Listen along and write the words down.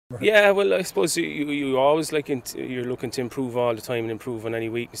Yeah, well, I suppose you always you're looking to improve all the time and improve on any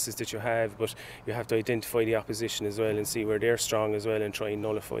weaknesses that you have, but you have to identify the opposition as well and see where they're strong as well and try and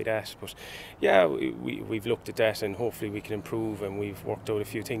nullify that. But yeah, we've looked at that and hopefully we can improve, and we've worked out a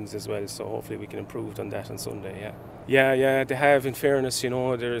few things as well, so hopefully we can improve on that on Sunday. Yeah, they have. In fairness,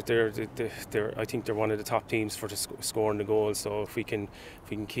 they're I think they're one of the top teams for scoring the goals. So if we can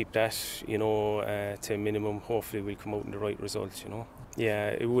keep that, to a minimum, hopefully we'll come out in the right result. Yeah,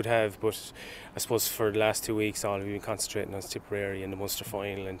 it would have, but I suppose for the last 2 weeks all we've been concentrating on Tipperary and the Munster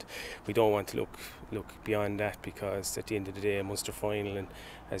final, and we don't want to look beyond that, because at the end of the day, a Munster final, and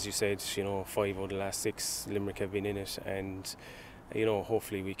as you said, 5 out of the last 6 Limerick have been in it, and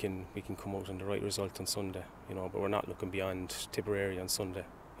hopefully we can come out on the right result on Sunday. But we're not looking beyond Tipperary on Sunday.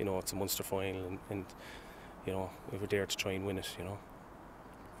 It's a Munster final, and we're there to try and win it.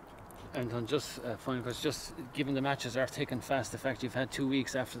 And on just final question, just given the matches are thick and fast, the fact you've had 2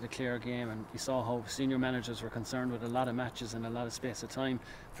 weeks after the Clare game, and you saw how senior managers were concerned with a lot of matches and a lot of space of time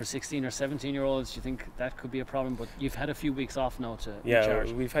for 16 or 17-year-olds, do you think that could be a problem? But you've had a few weeks off now to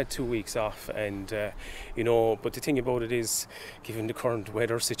recharge. We've had 2 weeks off, and but the thing about it is, given the current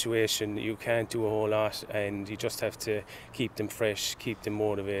weather situation, you can't do a whole lot, and you just have to keep them fresh, keep them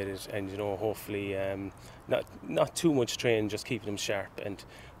motivated, and hopefully not too much train, just keep them sharp, and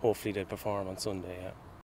hopefully they'll perform on Sunday. Yeah.